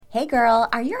Hey girl,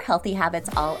 are your healthy habits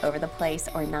all over the place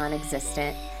or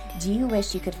non-existent? Do you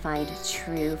wish you could find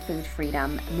true food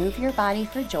freedom, move your body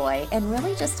for joy, and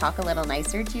really just talk a little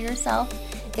nicer to yourself?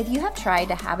 If you have tried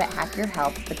to habit hack your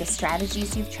health, but the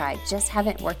strategies you've tried just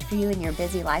haven't worked for you in your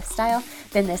busy lifestyle,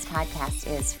 then this podcast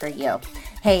is for you.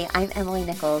 Hey, I'm Emily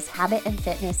Nichols, habit and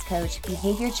fitness coach,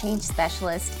 behavior change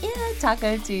specialist, and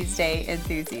Taco Tuesday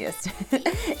enthusiast.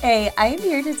 Hey, I am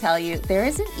here to tell you there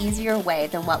is an easier way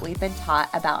than what we've been taught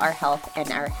about our health and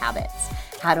our habits.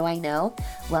 How do I know?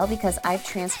 Well, because I've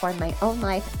transformed my own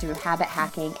life through habit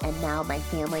hacking, and now my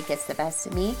family gets the best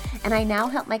of me, and I now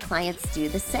help my clients do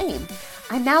the same.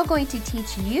 I'm now going to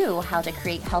teach you how to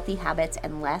create healthy habits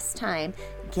in less time,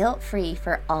 guilt-free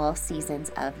for all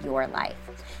seasons of your life.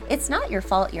 It's not your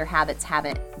fault your habits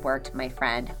haven't worked, my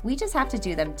friend. We just have to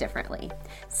do them differently.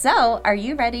 So, are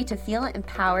you ready to feel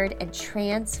empowered and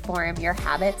transform your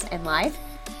habits and life?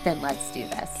 Then let's do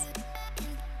this.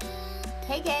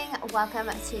 Hey gang, welcome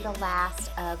to the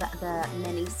last of the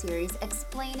mini-series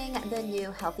explaining the new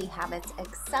Healthy Habits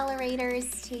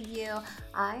Accelerators to you.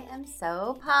 I am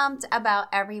so pumped about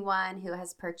everyone who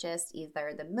has purchased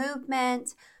either the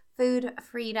Movement, Food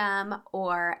Freedom,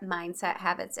 or Mindset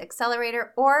Habits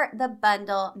Accelerator, or the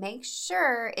bundle. Make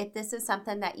sure if this is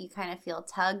something that you kind of feel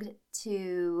tugged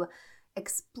to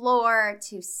explore,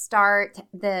 to start,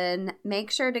 then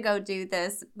make sure to go do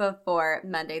this before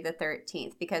Monday the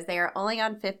 13th, because they are only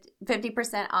on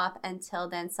 50% off until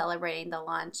then, celebrating the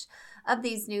launch of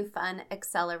these new fun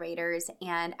accelerators.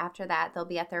 And after that, they'll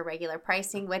be at their regular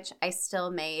pricing, which I still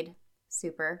made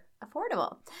super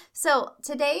affordable. So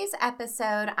today's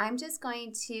episode, I'm just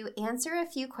going to answer a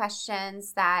few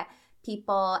questions that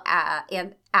people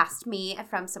asked me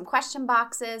from some question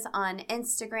boxes on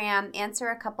Instagram, answer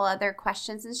a couple other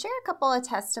questions, and share a couple of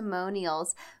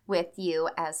testimonials with you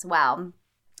as well.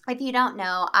 If you don't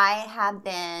know, I have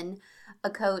been a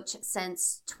coach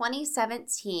since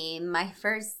 2017. My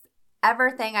first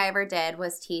thing I ever did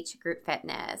was teach group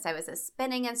fitness. I was a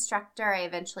spinning instructor. I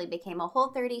eventually became a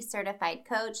Whole30 certified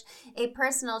coach, a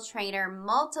personal trainer,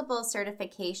 multiple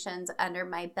certifications under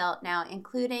my belt now,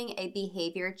 including a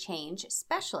behavior change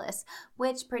specialist,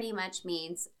 which pretty much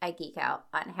means I geek out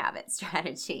on habit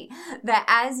strategy. But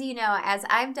as you know, as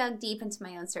I've dug deep into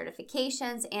my own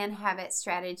certifications and habit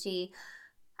strategy,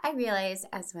 I realize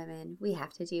as women, we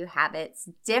have to do habits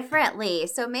differently.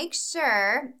 So make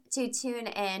sure to tune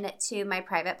in to my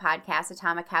private podcast,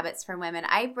 Atomic Habits for Women.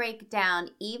 I break down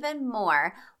even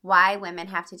more why women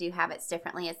have to do habits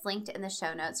differently. It's linked in the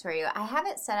show notes for you. I have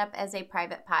it set up as a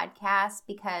private podcast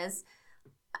because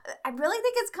I really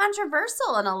think it's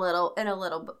controversial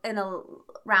in a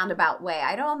roundabout way.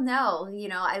 I don't know. You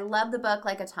know, I love the book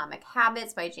like Atomic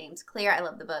Habits by James Clear. I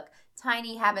love the book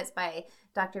Tiny Habits by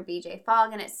Dr. BJ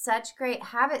Fogg, and it's such great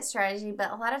habit strategy.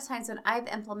 But a lot of times when I've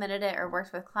implemented it or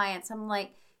worked with clients, I'm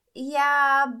like,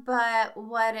 yeah, but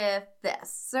what if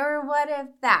this or what if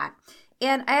that?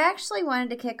 And I actually wanted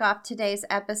to kick off today's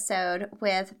episode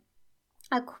with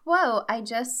a quote I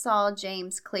just saw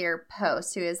James Clear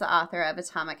post, who is the author of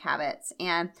Atomic Habits.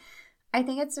 And I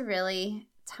think it's really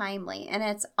timely, and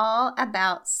it's all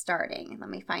about starting. Let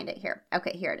me find it here.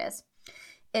 Okay, here it is.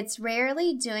 It's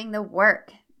rarely doing the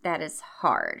work that is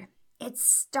hard. It's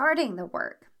starting the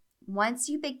work. Once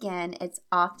you begin, it's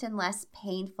often less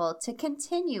painful to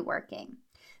continue working.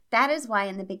 That is why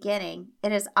in the beginning,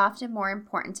 it is often more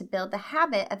important to build the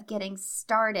habit of getting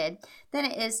started than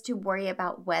it is to worry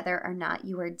about whether or not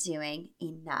you are doing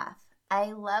enough.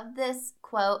 I love this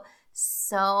quote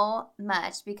so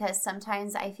much because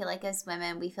sometimes I feel like as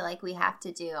women, we feel like we have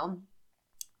to do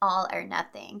all or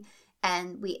nothing.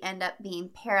 And we end up being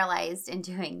paralyzed and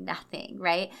doing nothing,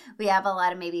 right? We have a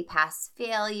lot of maybe past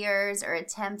failures or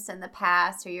attempts in the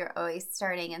past, or you're always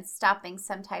starting and stopping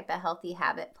some type of healthy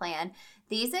habit plan.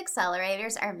 These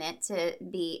accelerators are meant to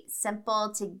be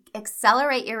simple, to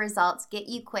accelerate your results, get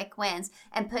you quick wins,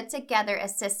 and put together a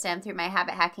system through my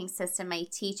habit hacking system I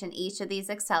teach in each of these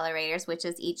accelerators, which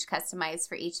is each customized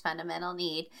for each fundamental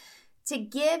need, to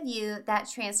give you that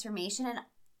transformation and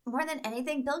more than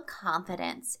anything, build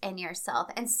confidence in yourself.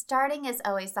 And starting is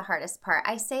always the hardest part.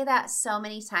 I say that so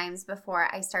many times before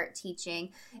I start teaching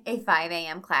a 5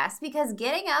 a.m. class, because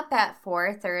getting up at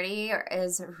 4:30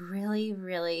 is really,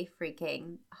 really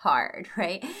freaking hard,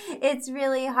 right? It's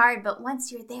really hard. But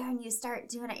once you're there and you start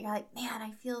doing it, you're like, man,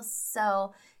 I feel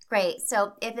so great.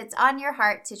 So if it's on your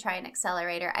heart to try an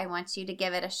accelerator, I want you to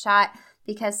give it a shot,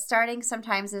 because starting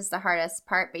sometimes is the hardest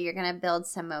part, but you're going to build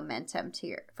some momentum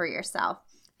for yourself.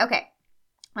 Okay,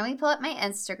 let me pull up my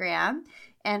Instagram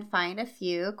and find a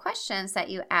few questions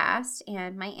that you asked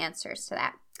and my answers to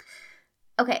that.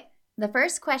 Okay, The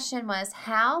first question was,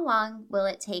 how long will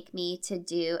it take me to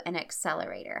do an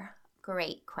accelerator?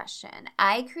 Great question.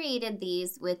 I created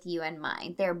these with you in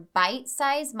mind. They're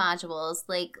bite-sized modules,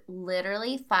 like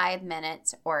literally 5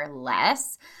 minutes or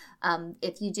less.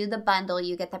 If you do the bundle,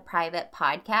 you get the private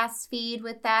podcast feed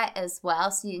with that as well.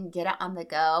 So you can get it on the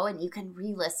go and you can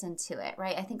re-listen to it,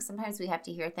 right? I think sometimes we have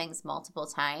to hear things multiple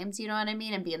times, you know what I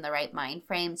mean? And be in the right mind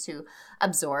frame to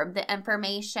absorb the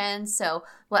information. So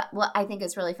what I think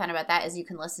is really fun about that is you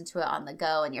can listen to it on the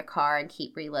go in your car and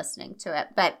keep re-listening to it.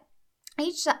 But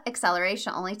each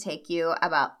acceleration only take you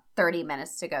about 30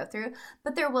 minutes to go through,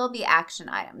 but there will be action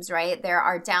items, right? There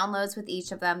are downloads with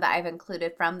each of them that I've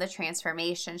included from the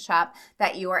Transformation Shop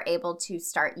that you are able to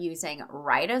start using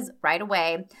right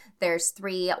away. There's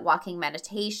 3 walking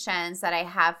meditations that I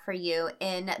have for you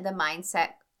in the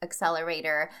Mindset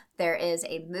Accelerator. There is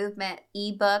a movement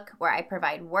ebook where I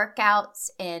provide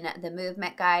workouts in the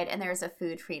movement guide, and there's a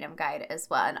food freedom guide as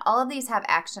well. And all of these have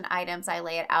action items. I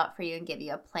lay it out for you and give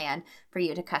you a plan for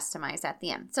you to customize at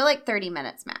the end. So like 30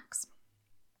 minutes max.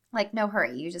 Like no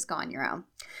hurry, you just go on your own.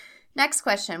 Next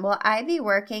question, will I be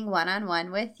working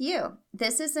one-on-one with you?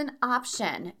 This is an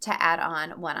option to add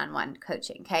on one-on-one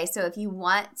coaching, okay? So if you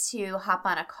want to hop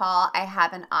on a call, I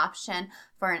have an option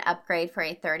for an upgrade for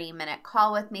a 30-minute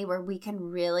call with me where we can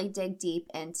really dig deep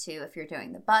into if you're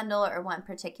doing the bundle or one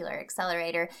particular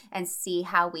accelerator and see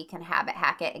how we can habit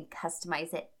hack it and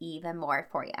customize it even more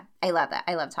for you. I love that.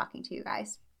 I love talking to you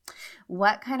guys.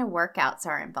 What kind of workouts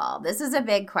are involved? This is a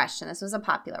big question. This was a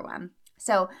popular one.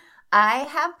 So I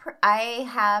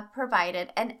have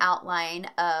provided an outline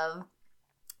of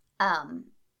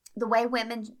the way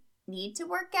women need to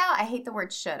work out. I hate the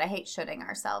word should. I hate shoulding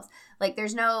ourselves. Like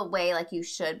there's no way like you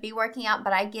should be working out,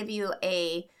 but I give you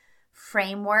a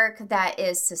framework that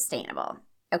is sustainable.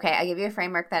 Okay, I give you a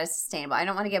framework that is sustainable. I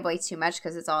don't want to give away too much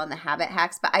because it's all in the habit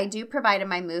hacks, but I do provide in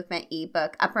my movement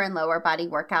ebook upper and lower body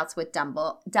workouts with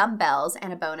dumbbells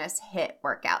and a bonus HIIT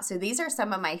workout. So these are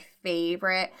some of my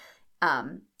favorite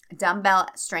dumbbell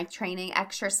strength training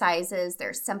exercises.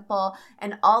 They're simple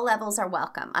and all levels are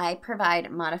welcome. I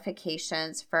provide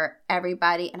modifications for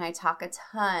everybody, and I talk a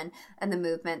ton in the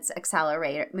movement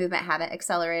habit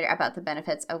accelerator about the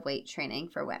benefits of weight training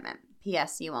for women.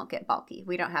 P.S. You won't get bulky.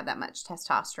 We don't have that much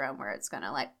testosterone where it's going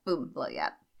to like boom, blow you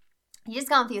up. You just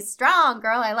gonna feel strong,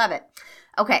 girl. I love it.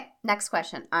 Okay, next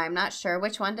question. I'm not sure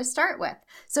which one to start with.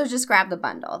 So just grab the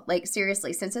bundle. Like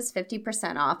seriously, since it's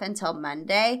 50% off until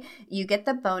Monday, you get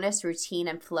the bonus routine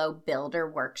and flow builder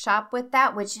workshop with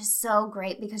that, which is so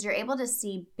great because you're able to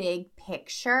see big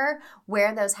picture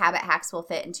where those habit hacks will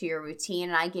fit into your routine.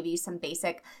 And I give you some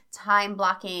basic time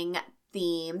blocking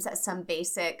themes, some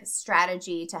basic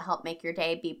strategy to help make your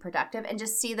day be productive, and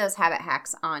just see those habit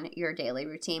hacks on your daily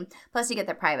routine. Plus you get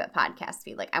the private podcast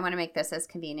feed. Like I want to make this as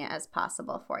convenient as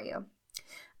possible for you.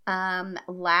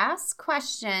 Last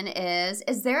question is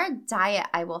there a diet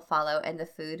I will follow in the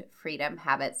Food Freedom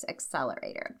Habits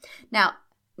Accelerator? Now,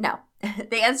 no.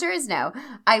 The answer is no.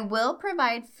 I will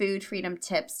provide food freedom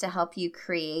tips to help you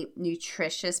create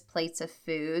nutritious plates of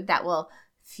food that will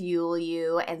fuel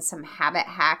you, and some habit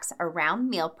hacks around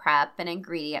meal prep and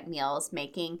ingredient meals,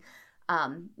 making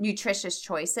nutritious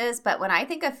choices. But when I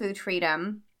think of food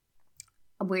freedom,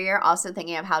 we're also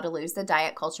thinking of how to lose the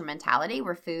diet culture mentality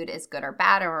where food is good or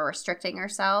bad, or we're restricting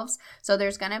ourselves. So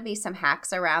there's going to be some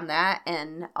hacks around that.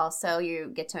 And also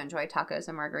you get to enjoy tacos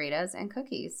and margaritas and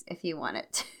cookies if you want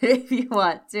it, if you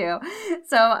want to.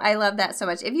 So I love that so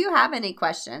much. If you have any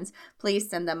questions, please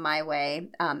send them my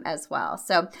way as well.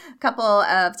 So a couple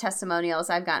of testimonials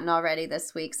I've gotten already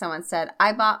this week. Someone said,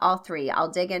 I bought all 3.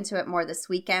 I'll dig into it more this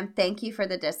weekend. Thank you for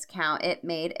the discount. It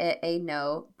made it a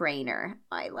no-brainer.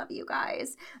 I love you guys.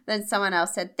 Then someone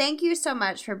else said, thank you so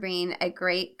much for being a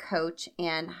great coach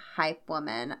and hype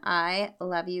woman. I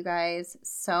love you guys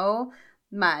so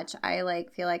much. I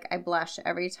feel like I blush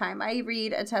every time I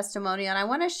read a testimonial, and I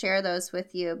want to share those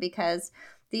with you because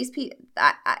these people,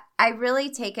 I really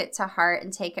take it to heart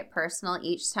and take it personal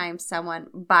each time someone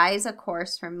buys a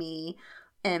course from me,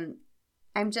 and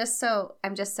I'm just so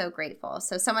grateful.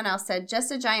 So someone else said, just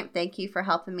a giant thank you for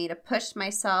helping me to push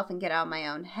myself and get out of my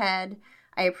own head.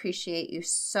 I appreciate you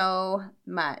so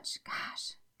much.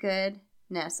 Gosh,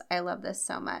 goodness. I love this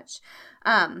so much.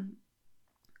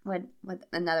 What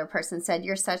another person said,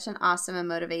 you're such an awesome and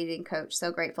motivating coach.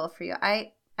 So grateful for you.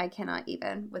 I cannot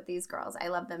even with these girls. I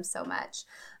love them so much.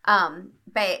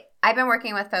 But I've been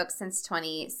working with folks since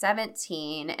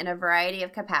 2017 in a variety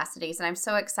of capacities, and I'm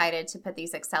so excited to put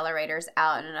these accelerators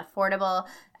out in an affordable,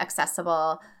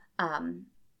 accessible,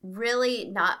 really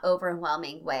not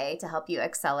overwhelming way to help you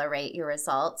accelerate your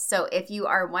results. So if you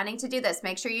are wanting to do this,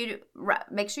 make sure you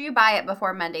buy it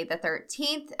before Monday the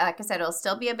 13th. Like I said, it'll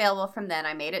still be available from then.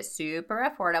 I made it super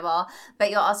affordable,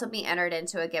 but you'll also be entered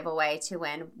into a giveaway to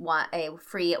win a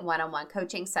free one-on-one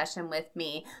coaching session with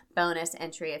me. Bonus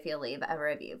entry if you leave a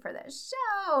review for this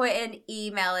show and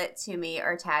email it to me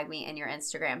or tag me in your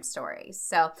Instagram stories.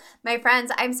 So my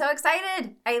friends, I'm so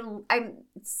excited. I'm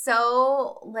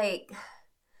so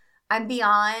I'm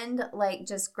beyond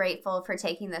just grateful for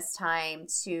taking this time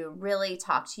to really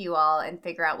talk to you all and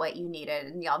figure out what you needed.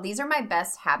 And y'all, these are my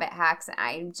best habit hacks, and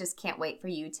I just can't wait for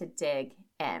you to dig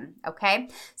in, okay?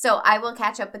 So I will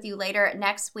catch up with you later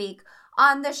next week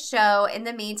on the show. In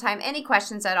the meantime, any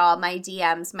questions at all, my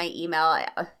DMs, my email,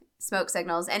 smoke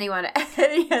signals, any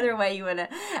other way you want to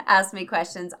ask me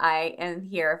questions, I am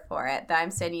here for it. But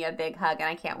I'm sending you a big hug, and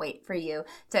I can't wait for you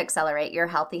to accelerate your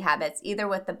healthy habits, either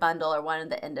with the bundle or one of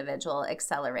the individual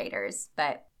accelerators.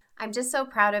 But I'm just so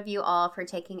proud of you all for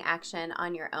taking action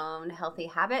on your own healthy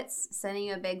habits. Sending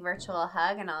you a big virtual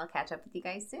hug, and I'll catch up with you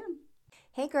guys soon.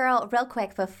 Hey girl, real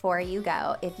quick before you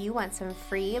go, if you want some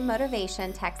free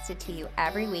motivation texted to you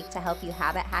every week to help you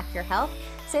habit hack your health,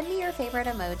 send me your favorite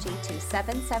emoji to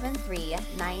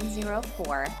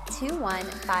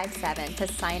 773-904-2157 to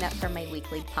sign up for my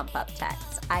weekly pump up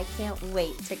texts. I can't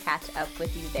wait to catch up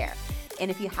with you there.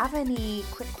 And if you have any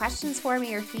quick questions for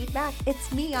me or feedback, it's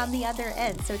me on the other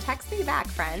end. So text me back,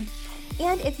 friend.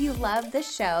 And if you love the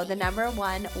show, the number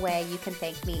one way you can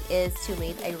thank me is to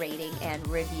leave a rating and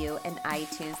review in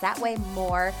iTunes. That way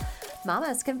more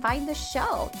mamas can find the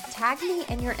show. Tag me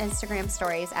in your Instagram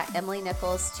stories at Emily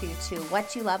Nichols 22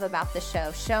 what you love about the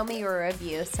show. Show me your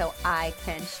review so I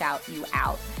can shout you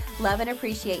out. Love and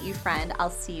appreciate you, friend.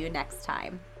 I'll see you next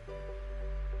time.